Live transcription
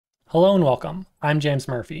Hello and welcome, I'm James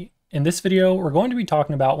Murphy. In this video, we're going to be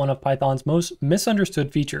talking about one of Python's most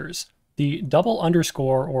misunderstood features, the double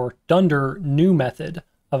underscore or dunder new method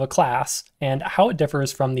of a class and how it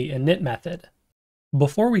differs from the init method.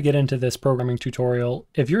 Before we get into this programming tutorial,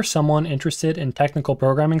 if you're someone interested in technical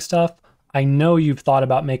programming stuff, I know you've thought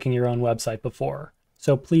about making your own website before.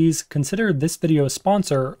 So please consider this video's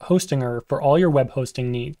sponsor, Hostinger, for all your web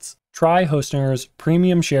hosting needs. Try Hostinger's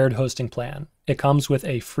premium shared hosting plan. It comes with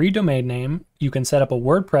a free domain name. You can set up a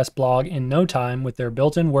WordPress blog in no time with their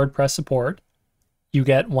built-in WordPress support. You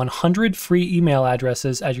get 100 free email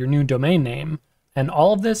addresses as your new domain name, and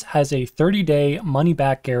all of this has a 30-day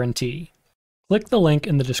money-back guarantee. Click the link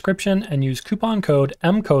in the description and use coupon code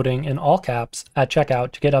MCoding in all caps at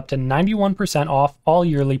checkout to get up to 91% off all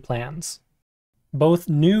yearly plans. Both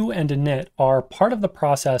new and init are part of the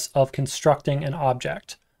process of constructing an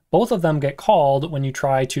object. Both of them get called when you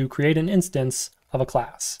try to create an instance of a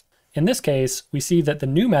class. In this case, we see that the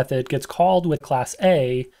new method gets called with class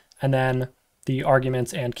A and then the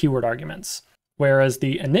arguments and keyword arguments, whereas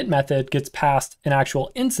the init method gets passed an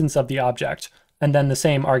actual instance of the object and then the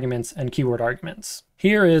same arguments and keyword arguments.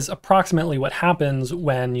 Here is approximately what happens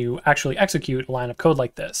when you actually execute a line of code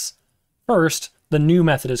like this. First, the new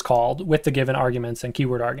method is called with the given arguments and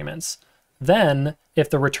keyword arguments. Then, if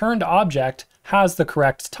the returned object has the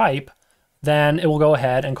correct type, then it will go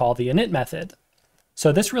ahead and call the init method.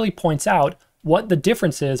 So this really points out what the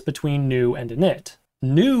difference is between new and init.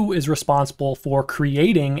 New is responsible for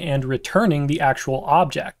creating and returning the actual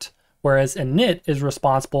object, whereas init is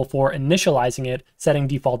responsible for initializing it, setting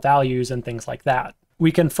default values, and things like that.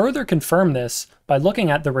 We can further confirm this by looking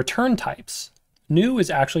at the return types. New is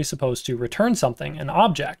actually supposed to return something, an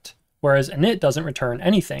object, whereas init doesn't return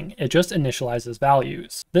anything, it just initializes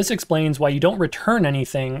values. This explains why you don't return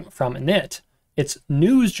anything from init. It's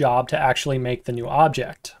new's job to actually make the new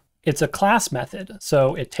object. It's a class method,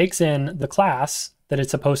 so it takes in the class that it's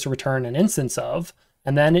supposed to return an instance of,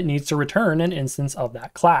 and then it needs to return an instance of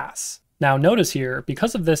that class. Now notice here,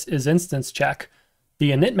 because of this isInstance check, the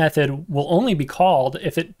init method will only be called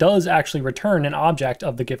if it does actually return an object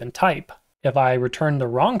of the given type. If I return the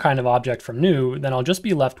wrong kind of object from new, then I'll just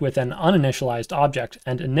be left with an uninitialized object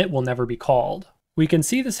and init will never be called. We can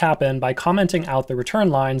see this happen by commenting out the return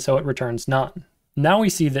line so it returns none. Now we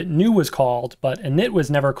see that new was called, but init was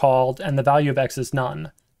never called and the value of x is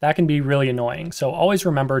none. That can be really annoying, so always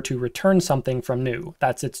remember to return something from new.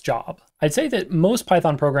 That's its job. I'd say that most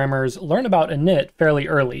Python programmers learn about init fairly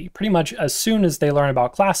early. Pretty much as soon as they learn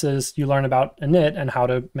about classes, you learn about init and how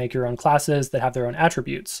to make your own classes that have their own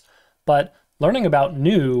attributes. But learning about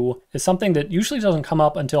new is something that usually doesn't come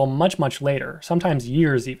up until much later, sometimes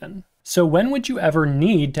years even. So when would you ever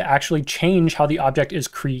need to actually change how the object is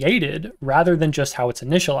created rather than just how it's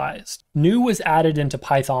initialized? New was added into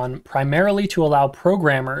Python primarily to allow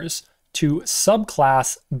programmers to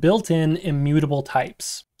subclass built-in immutable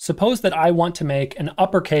types. Suppose that I want to make an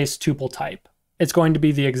uppercase tuple type. It's going to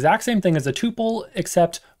be the exact same thing as a tuple,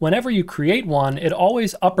 except whenever you create one, it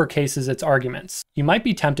always uppercases its arguments. You might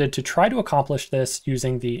be tempted to try to accomplish this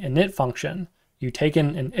using the init function. You take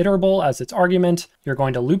in an iterable as its argument, you're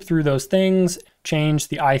going to loop through those things, change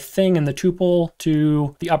the ith thing in the tuple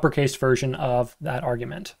to the uppercase version of that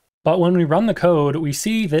argument. But when we run the code, we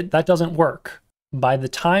see that that doesn't work. By the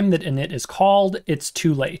time that init is called, it's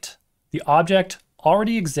too late. The object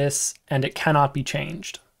already exists and it cannot be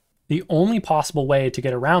changed. The only possible way to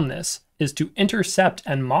get around this is to intercept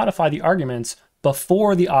and modify the arguments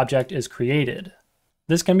before the object is created.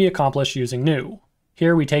 This can be accomplished using new.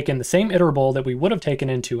 Here we take in the same iterable that we would have taken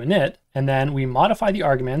into init, and then we modify the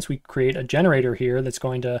arguments. We create a generator here that's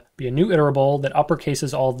going to be a new iterable that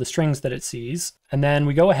uppercases all of the strings that it sees, and then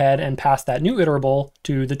we go ahead and pass that new iterable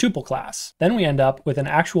to the tuple class. Then we end up with an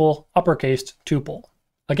actual uppercased tuple.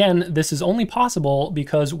 Again, this is only possible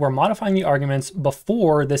because we're modifying the arguments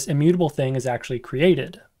before this immutable thing is actually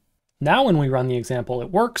created. Now when we run the example,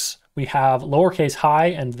 it works. We have lowercase hi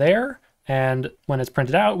and there, and when it's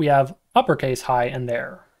printed out, we have uppercase hi and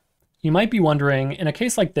there. You might be wondering, in a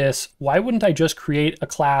case like this, why wouldn't I just create a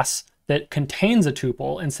class that contains a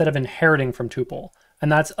tuple instead of inheriting from tuple? And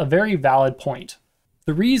that's a very valid point.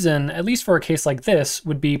 The reason, at least for a case like this,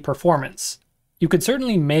 would be performance. You could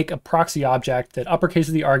certainly make a proxy object that uppercases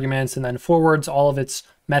the arguments and then forwards all of its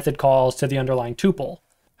method calls to the underlying tuple.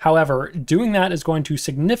 However, doing that is going to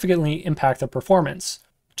significantly impact the performance.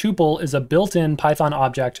 Tuple is a built-in Python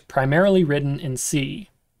object primarily written in C.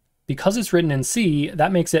 Because it's written in C,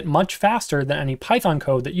 that makes it much faster than any Python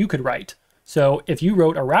code that you could write. So if you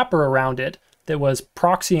wrote a wrapper around it that was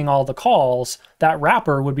proxying all the calls, that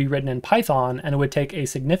wrapper would be written in Python and it would take a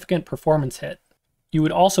significant performance hit. You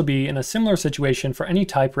would also be in a similar situation for any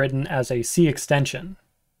type written as a C extension.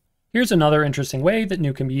 Here's another interesting way that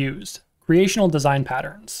new can be used: creational design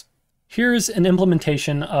patterns. Here's an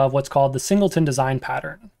implementation of what's called the Singleton design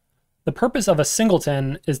pattern. The purpose of a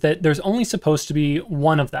singleton is that there's only supposed to be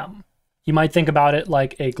one of them. You might think about it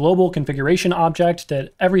like a global configuration object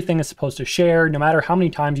that everything is supposed to share. No matter how many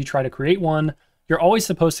times you try to create one, you're always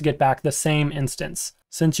supposed to get back the same instance.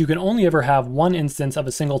 Since you can only ever have one instance of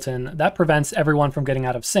a singleton, that prevents everyone from getting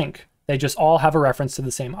out of sync. They just all have a reference to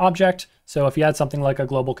the same object. So if you had something like a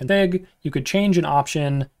global config, you could change an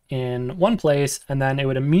option in one place, and then it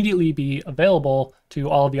would immediately be available to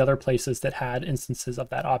all of the other places that had instances of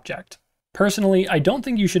that object. Personally, I don't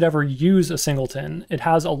think you should ever use a singleton. It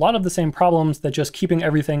has a lot of the same problems that just keeping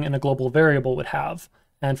everything in a global variable would have,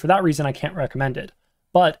 and for that reason I can't recommend it.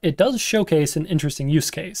 But it does showcase an interesting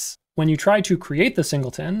use case. When you try to create the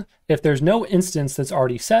singleton, if there's no instance that's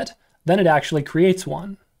already set, then it actually creates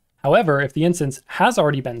one. However, if the instance has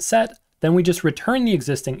already been set, then we just return the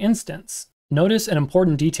existing instance. Notice an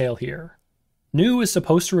important detail here. New is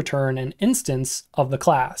supposed to return an instance of the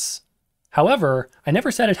class. However, I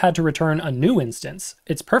never said it had to return a new instance.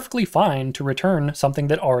 It's perfectly fine to return something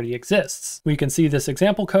that already exists. We can see this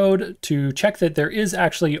example code to check that there is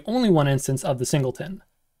actually only one instance of the singleton.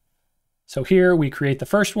 So here we create the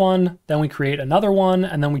first one, then we create another one,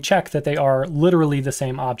 and then we check that they are literally the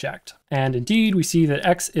same object. And indeed, we see that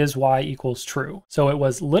x is y equals true. So it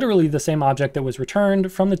was literally the same object that was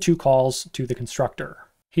returned from the two calls to the constructor.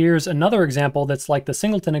 Here's another example that's like the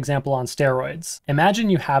singleton example on steroids. Imagine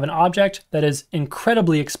you have an object that is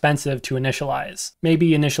incredibly expensive to initialize.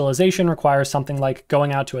 Maybe initialization requires something like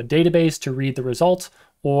going out to a database to read the result,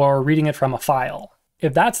 or reading it from a file.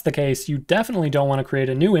 If that's the case, you definitely don't want to create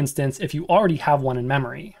a new instance if you already have one in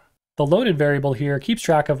memory. The loaded variable here keeps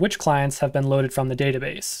track of which clients have been loaded from the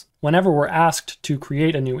database. Whenever we're asked to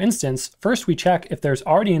create a new instance, first we check if there's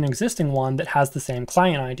already an existing one that has the same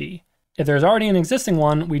client ID. If there's already an existing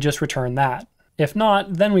one, we just return that. If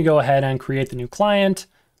not, then we go ahead and create the new client,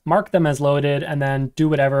 mark them as loaded, and then do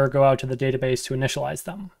whatever, go out to the database to initialize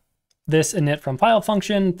them. This init from file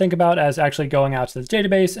function, think about as actually going out to the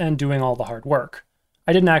database and doing all the hard work.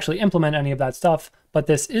 I didn't actually implement any of that stuff, but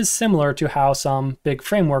this is similar to how some big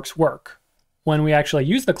frameworks work. When we actually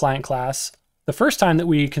use the client class, the first time that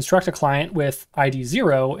we construct a client with ID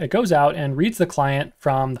 0, it goes out and reads the client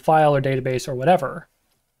from the file or database or whatever.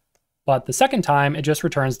 But the second time, it just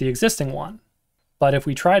returns the existing one. But if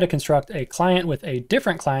we try to construct a client with a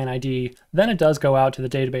different client ID, then it does go out to the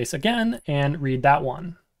database again and read that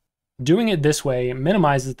one. Doing it this way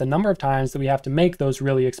minimizes the number of times that we have to make those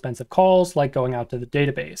really expensive calls, like going out to the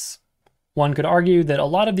database. One could argue that a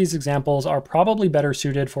lot of these examples are probably better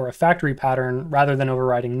suited for a factory pattern rather than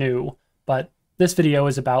overriding new, but this video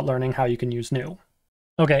is about learning how you can use new.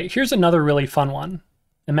 Okay, here's another really fun one.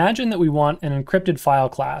 Imagine that we want an encrypted file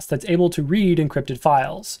class that's able to read encrypted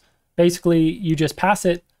files. Basically, you just pass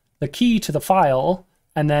it the key to the file,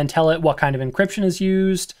 and then tell it what kind of encryption is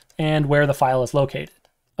used and where the file is located.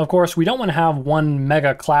 Of course, we don't want to have one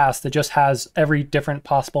mega class that just has every different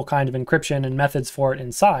possible kind of encryption and methods for it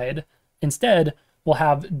inside. Instead, we'll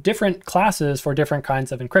have different classes for different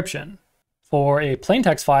kinds of encryption. For a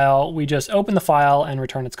plaintext file, we just open the file and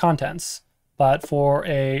return its contents. But for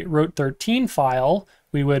a route13 file,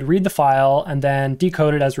 we would read the file and then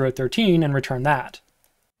decode it as route13 and return that.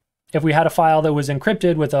 If we had a file that was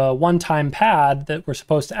encrypted with a one-time pad that we're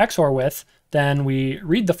supposed to XOR with, then we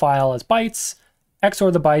read the file as bytes,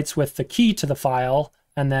 XOR the bytes with the key to the file,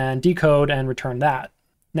 and then decode and return that.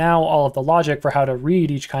 Now all of the logic for how to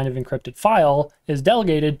read each kind of encrypted file is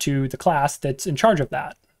delegated to the class that's in charge of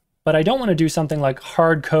that. But I don't want to do something like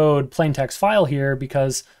hard code plaintext file here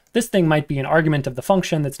because this thing might be an argument of the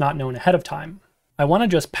function that's not known ahead of time. I want to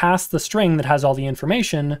just pass the string that has all the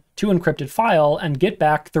information to encrypted file and get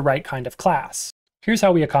back the right kind of class. Here's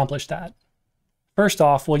how we accomplish that. First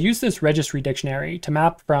off, we'll use this registry dictionary to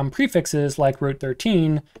map from prefixes like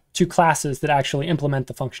route13 to classes that actually implement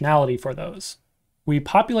the functionality for those. We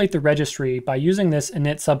populate the registry by using this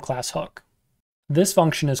init subclass hook. This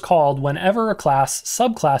function is called whenever a class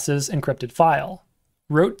subclasses encrypted file.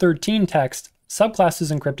 Route13 text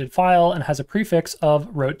subclasses encrypted file and has a prefix of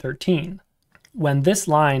route13. When this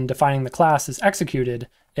line defining the class is executed,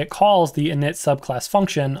 it calls the init subclass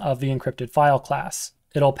function of the encrypted file class.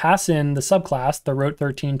 It'll pass in the subclass, the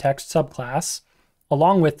route13 text subclass,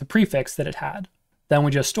 along with the prefix that it had. Then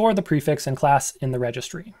we just store the prefix and class in the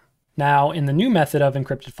registry. Now, in the new method of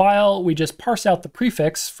encrypted file, we just parse out the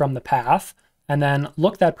prefix from the path, and then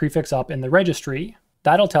look that prefix up in the registry.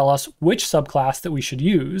 That'll tell us which subclass that we should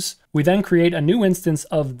use. We then create a new instance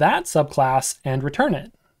of that subclass and return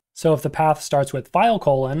it. So if the path starts with file :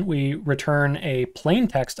 we return a plain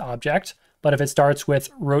text object, but if it starts with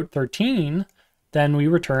rote13, then we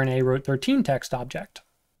return a rote13 text object.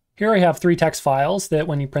 Here I have 3 text files that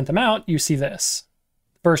when you print them out, you see this.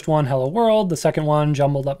 The first one, hello world, the second one,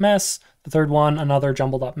 jumbled up mess, the third one, another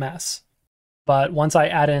jumbled up mess. But once I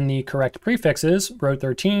add in the correct prefixes,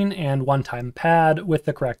 rote13 and one-time pad with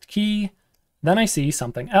the correct key, then I see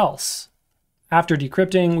something else. After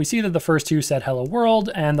decrypting, we see that the first 2 said hello world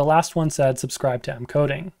and the last one said subscribe to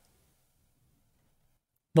encoding.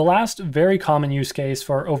 The last very common use case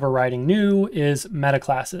for overriding new is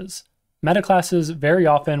metaclasses. Metaclasses very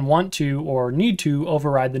often want to or need to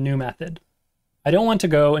override the new method. I don't want to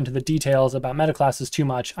go into the details about metaclasses too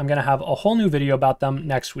much. I'm going to have a whole new video about them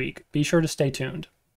next week. Be sure to stay tuned.